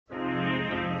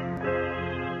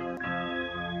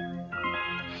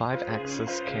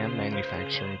5-axis CAM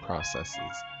manufacturing processes,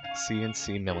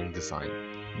 CNC milling design.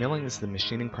 Milling is the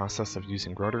machining process of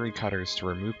using rotary cutters to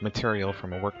remove material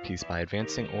from a workpiece by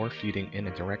advancing or feeding in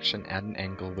a direction at an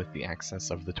angle with the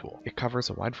axis of the tool. It covers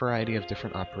a wide variety of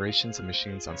different operations and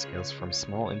machines on scales from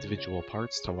small individual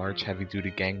parts to large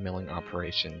heavy-duty gang milling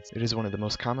operations. It is one of the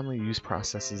most commonly used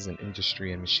processes in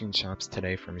industry and machine shops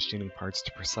today for machining parts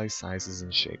to precise sizes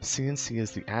and shapes. CNC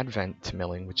is the advent to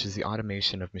milling, which is the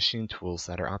automation of machine tools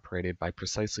that are operated by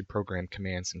precisely programmed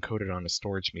commands encoded on a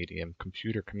storage medium,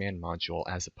 computer command module,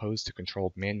 as opposed to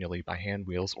controlled manually by hand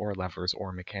wheels or levers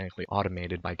or mechanically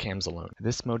automated by cams alone.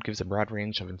 This mode gives a broad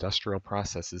range of industrial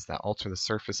processes that alter the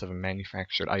surface of a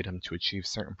manufactured item to achieve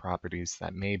certain properties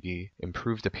that may be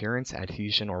improved appearance,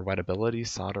 adhesion or wettability,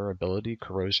 solderability,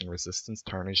 corrosion resistance,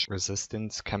 tarnish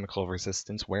resistance, chemical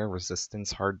resistance, wear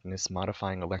resistance, hardness,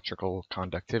 modifying electrical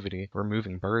conductivity,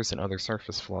 removing burrs and other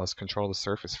surface flaws, control the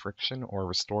surface friction, or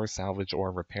restore, salvage,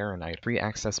 or repair an item.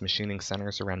 3-axis machining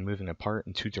centers around moving a part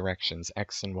in two directions,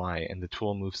 X and Y, and the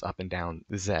tool moves up and down,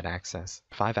 the Z-axis.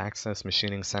 5-axis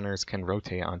machining centers can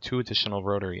rotate on two additional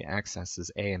rotary axes,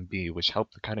 A and B, which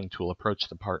help the cutting tool approach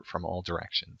the part from all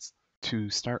directions. To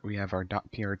start, we have our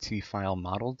 .prt file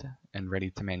modeled and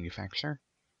ready to manufacture.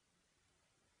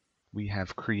 We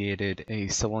have created a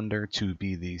cylinder to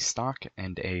be the stock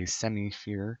and a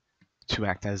semi-sphere to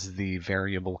act as the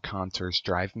variable contours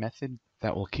drive method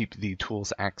that will keep the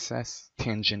tool's axis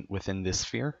tangent within this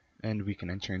sphere. And we can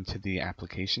enter into the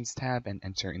Applications tab and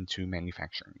enter into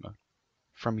Manufacturing mode.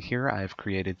 From here, I've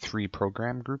created 3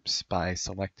 program groups by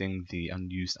selecting the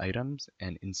unused items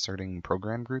and inserting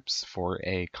program groups for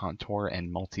a contour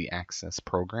and multi-axis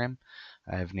program.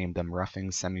 I've named them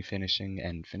Roughing, Semi-Finishing,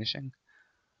 and Finishing.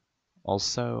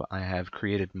 Also, I have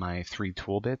created my 3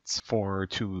 tool bits for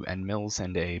 2 end mills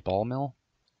and a ball mill.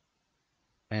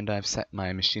 And I've set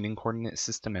my machining coordinate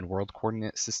system and world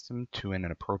coordinate system to an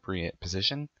appropriate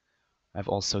position. I've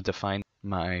also defined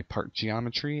my part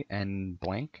geometry and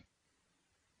blank.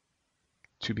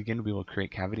 To begin, we will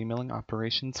create cavity milling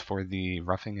operations for the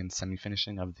roughing and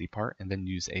semi-finishing of the part, and then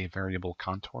use a variable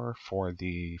contour for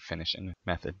the finishing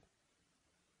method.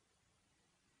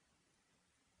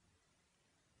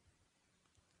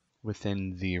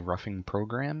 Within the roughing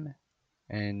program,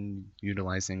 and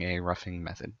utilizing a roughing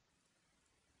method,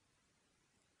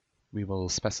 we will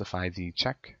specify the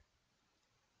check,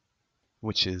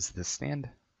 which is the stand,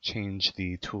 change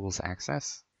the tool's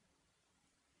axis,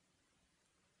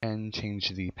 and change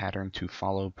the pattern to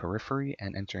follow periphery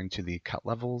and enter into the cut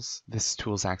levels. This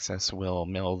tool's axis will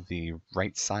mill the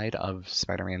right side of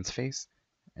Spider-Man's face,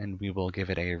 and we will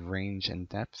give it a range and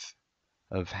depth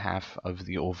of half of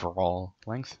the overall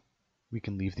length. We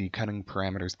can leave the cutting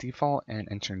parameters default and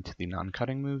enter into the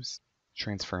non-cutting moves,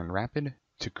 transfer and rapid,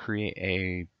 to create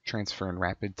a transfer and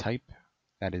rapid type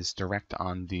that is direct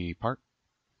on the part.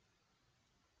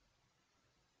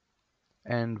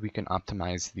 And we can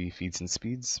optimize the feeds and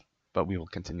speeds, but we will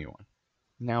continue on.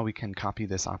 Now we can copy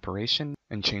this operation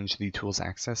and change the tool's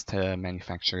axis to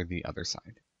manufacture the other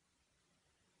side.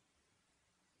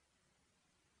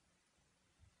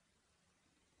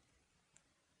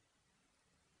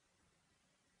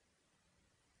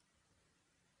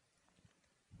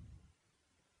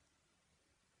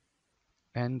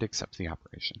 And accept the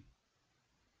operation.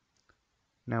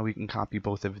 Now we can copy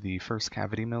both of the first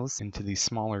cavity mills into the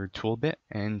smaller tool bit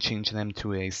and change them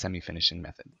to a semi-finishing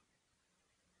method.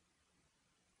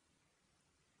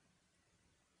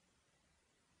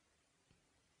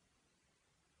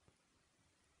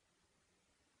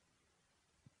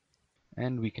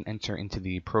 And we can enter into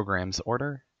the program's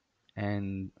order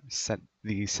and set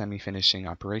the semi-finishing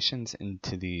operations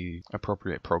into the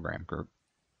appropriate program group.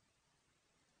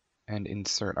 And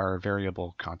insert our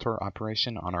variable contour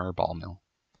operation on our ball mill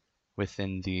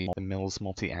within the mill's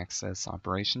multi-axis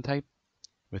operation type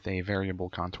with a variable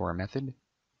contour method,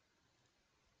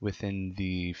 within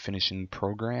the finishing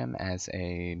program as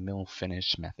a mill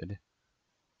finish method.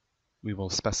 We will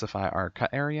specify our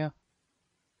cut area,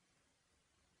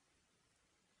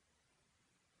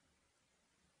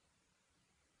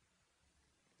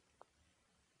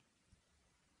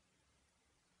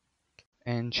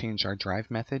 and change our drive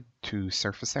method to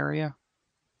surface area,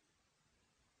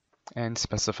 and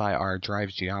specify our drive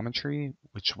geometry,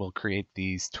 which will create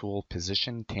these tool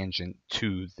position tangent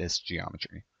to this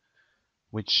geometry,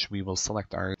 which we will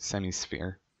select our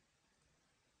semi-sphere,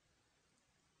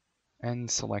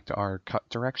 and select our cut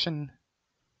direction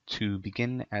to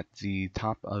begin at the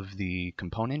top of the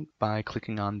component by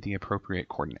clicking on the appropriate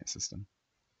coordinate system.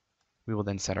 We will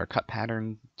then set our cut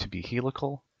pattern to be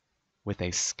helical with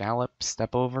a scallop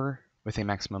step over with a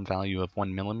maximum value of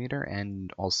 1 millimeter,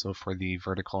 and also for the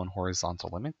vertical and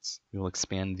horizontal limits. We will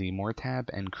expand the More tab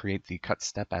and create the cut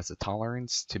step as a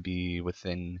tolerance to be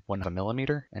within 1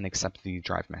 millimeter and accept the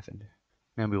drive method.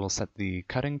 Now we will set the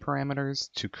cutting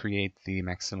parameters to create the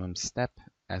maximum step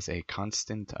as a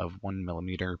constant of 1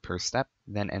 millimeter per step,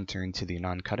 then enter into the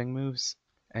non-cutting moves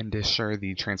and assure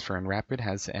the transfer and rapid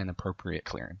has an appropriate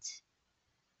clearance,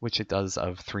 which it does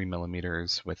of 3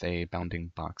 millimeters with a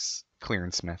bounding box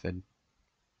clearance method.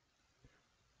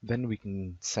 Then we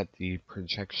can set the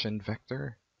projection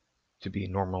vector to be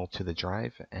normal to the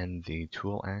drive and the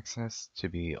tool axis to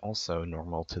be also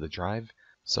normal to the drive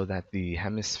so that the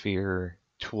hemisphere,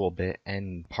 tool bit,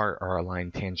 and part are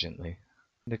aligned tangentially,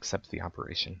 and accept the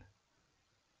operation.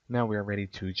 Now we are ready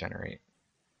to generate.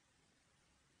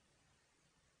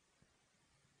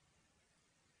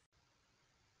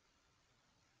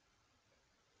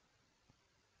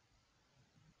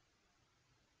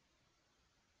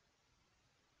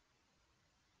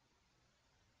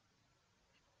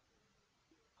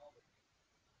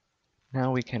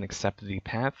 Now we can accept the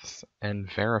paths and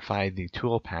verify the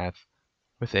tool path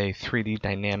with a 3D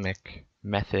dynamic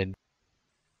method.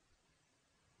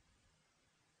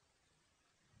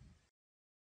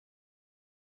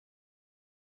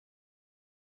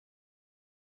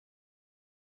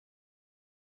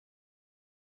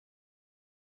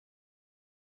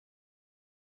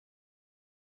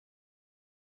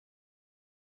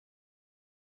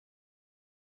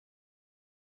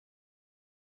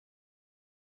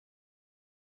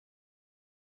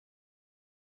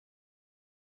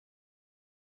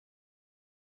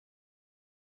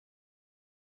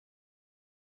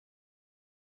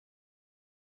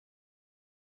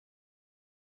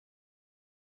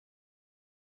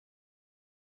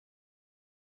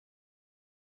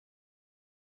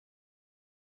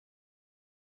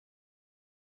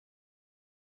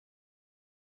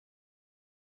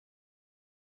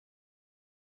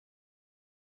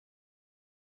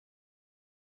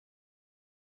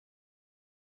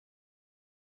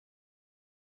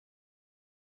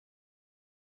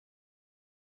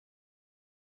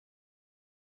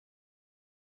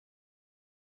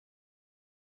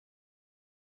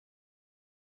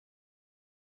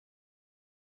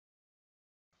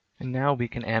 And now we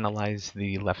can analyze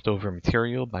the leftover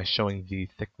material by showing the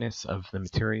thickness of the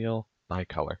material by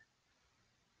color.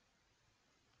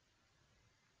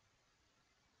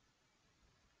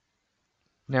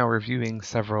 Now reviewing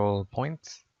several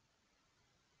points.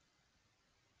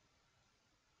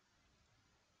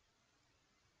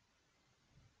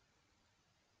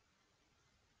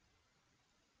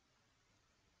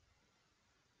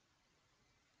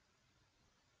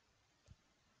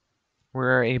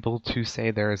 We're able to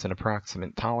say there is an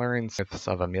approximate tolerance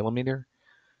of a millimeter,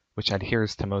 which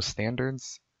adheres to most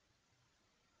standards.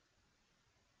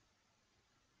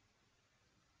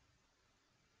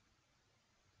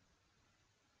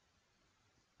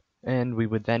 And we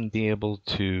would then be able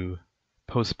to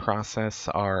post-process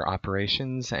our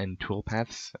operations and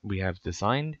toolpaths we have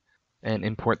designed and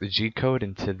import the G-code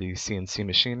into the CNC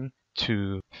machine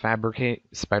to fabricate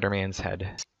Spider-Man's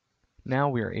head. Now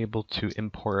we are able to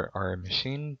import our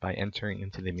machine by entering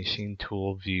into the Machine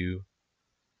Tool View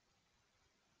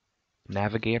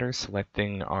Navigator,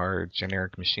 selecting our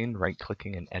generic machine,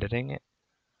 right-clicking and editing it.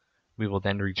 We will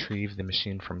then retrieve the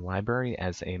machine from library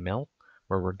as a mill,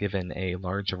 where we're given a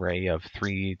large array of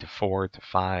 3 to 4 to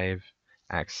 5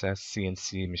 axis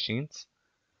CNC machines.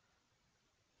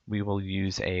 We will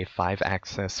use a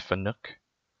 5-axis Fanuc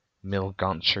mill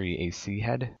gantry AC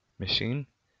head machine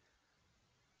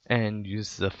and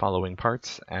use the following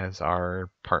parts as our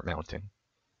part mounting,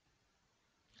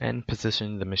 and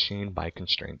position the machine by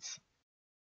constraints.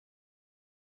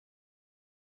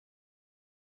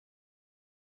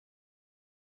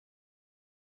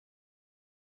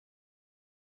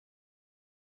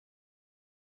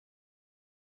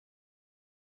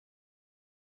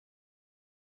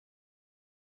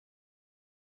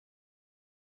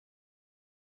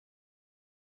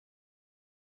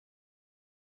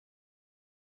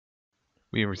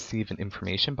 We receive an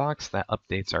information box that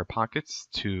updates our pockets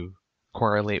to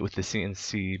correlate with the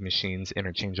CNC machine's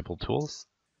interchangeable tools.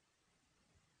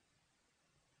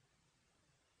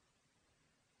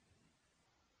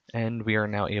 And we are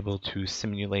now able to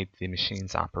simulate the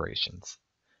machine's operations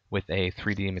with a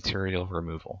 3D material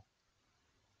removal.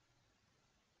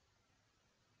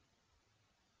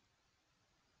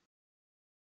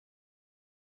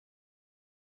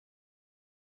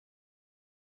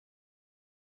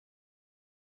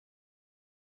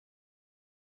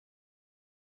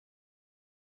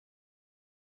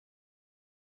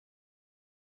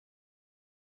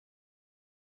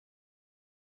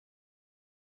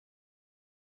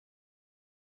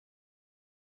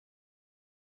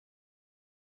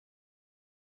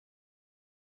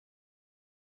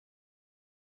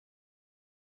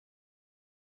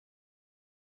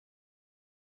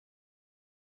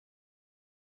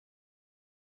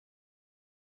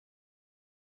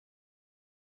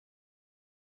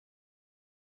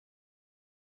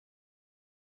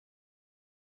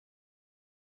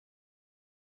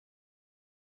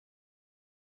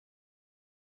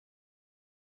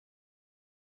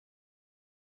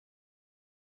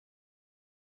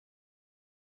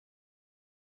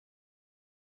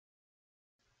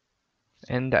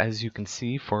 And as you can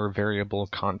see, for variable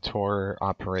contour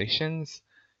operations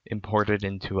imported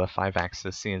into a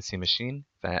 5-axis CNC machine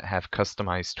that have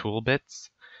customized tool bits,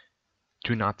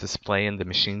 do not display in the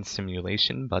machine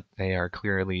simulation, but they are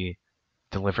clearly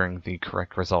delivering the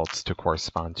correct results to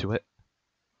correspond to it.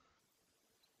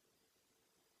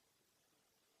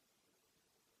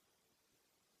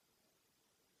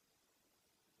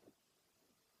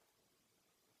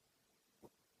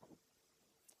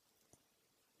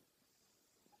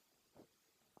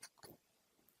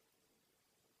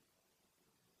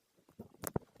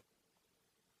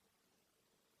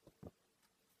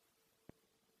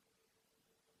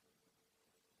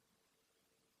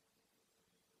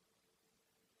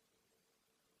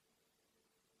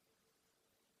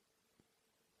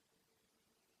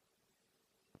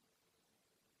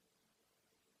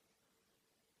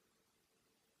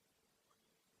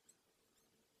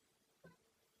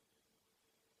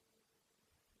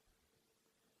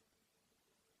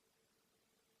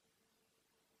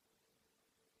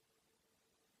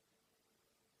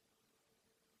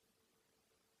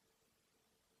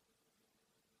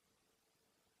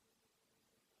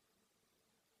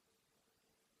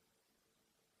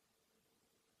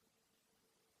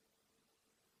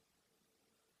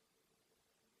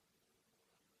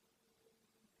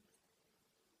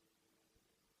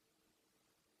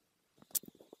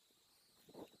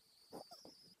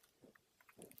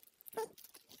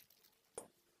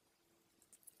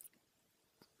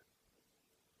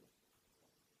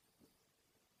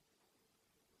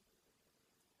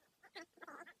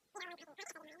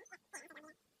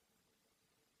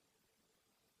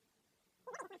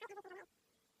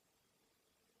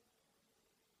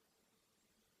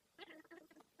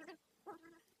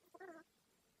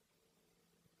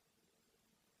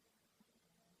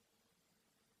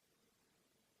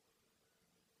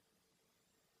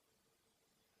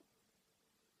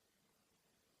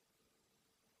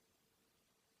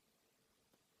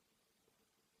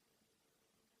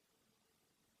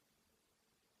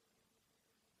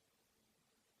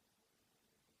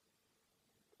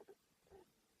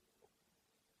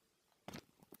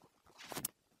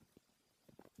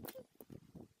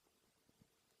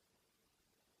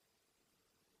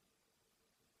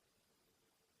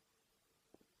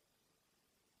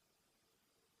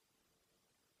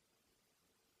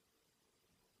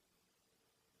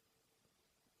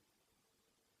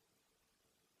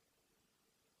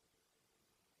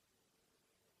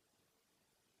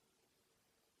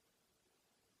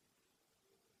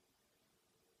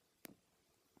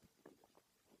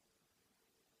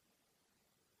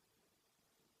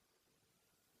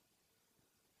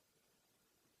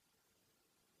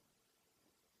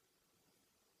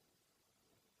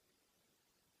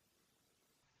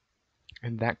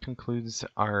 And that concludes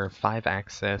our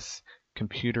 5-axis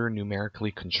computer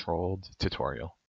numerically controlled tutorial.